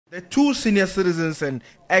The two senior citizens and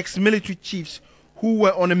ex-military chiefs who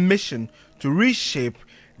were on a mission to reshape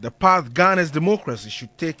the path Ghana's democracy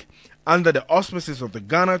should take under the auspices of the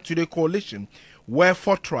Ghana Today coalition were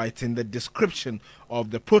forthright in the description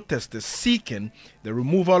of the protesters seeking the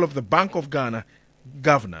removal of the Bank of Ghana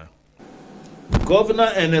governor.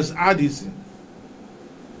 Governor Ernest Addison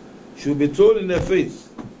should be told in the face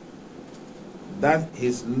that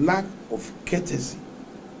his lack of courtesy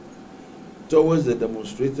towards the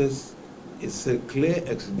demonstrators is a clear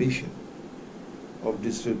exhibition of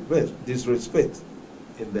disrespect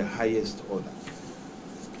in the highest order.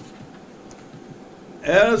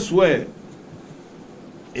 Elsewhere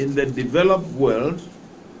in the developed world,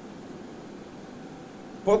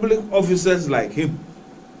 public officers like him,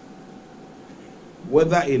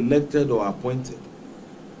 whether elected or appointed,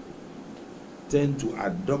 tend to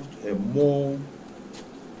adopt a more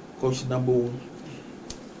questionable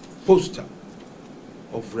posture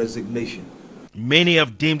of resignation. Many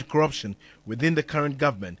have deemed corruption within the current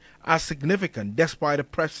government as significant despite the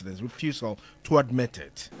president's refusal to admit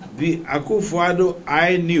it. The Akufo Addo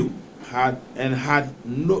I knew had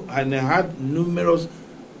numerous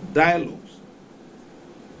dialogues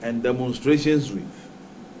and demonstrations with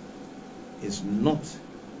is not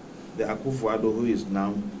the Akufo Addo who is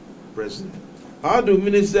now president. How do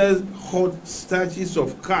ministers hold statues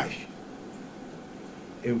of cash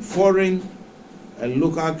in foreign and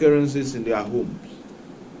local currencies in their homes,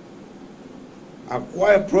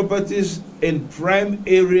 acquire properties in prime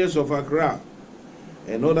areas of Accra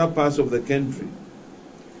and other parts of the country,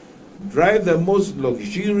 drive the most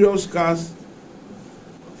luxurious cars,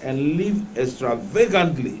 and live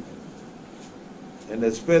extravagantly, and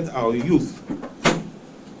expect our youth,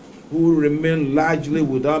 who remain largely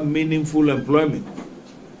without meaningful employment,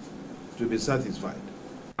 to be satisfied?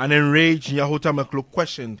 An enraged Nyaho Nyaho-Tamakloe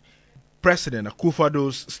questioned President Akufo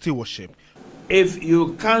Addo's stewardship. If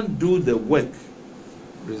you can't do the work,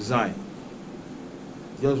 resign.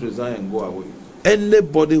 Just resign and go away.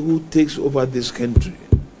 Anybody who takes over this country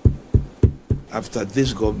after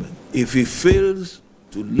this government, if he fails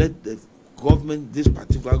to let the government, this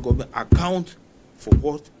particular government, account for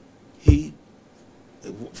what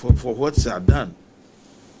for what's done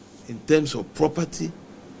in terms of property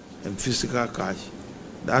and physical cash,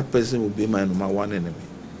 that person will be my number one enemy.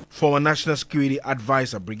 Former National Security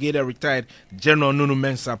Advisor, Brigadier Retired General Nunoo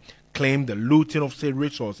Mensah, claimed the looting of state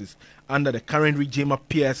resources under the current regime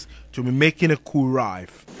appears to be making a coup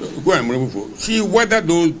rife. See whether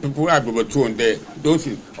those people are overthrown there, those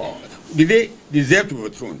did they deserve to be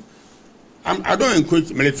overthrown? I don't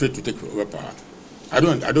encourage military to take over power. I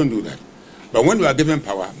don't do that. But when we are given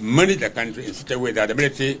power, manage the country in such a way that the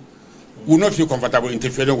military will not feel comfortable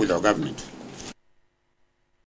interfering with our government.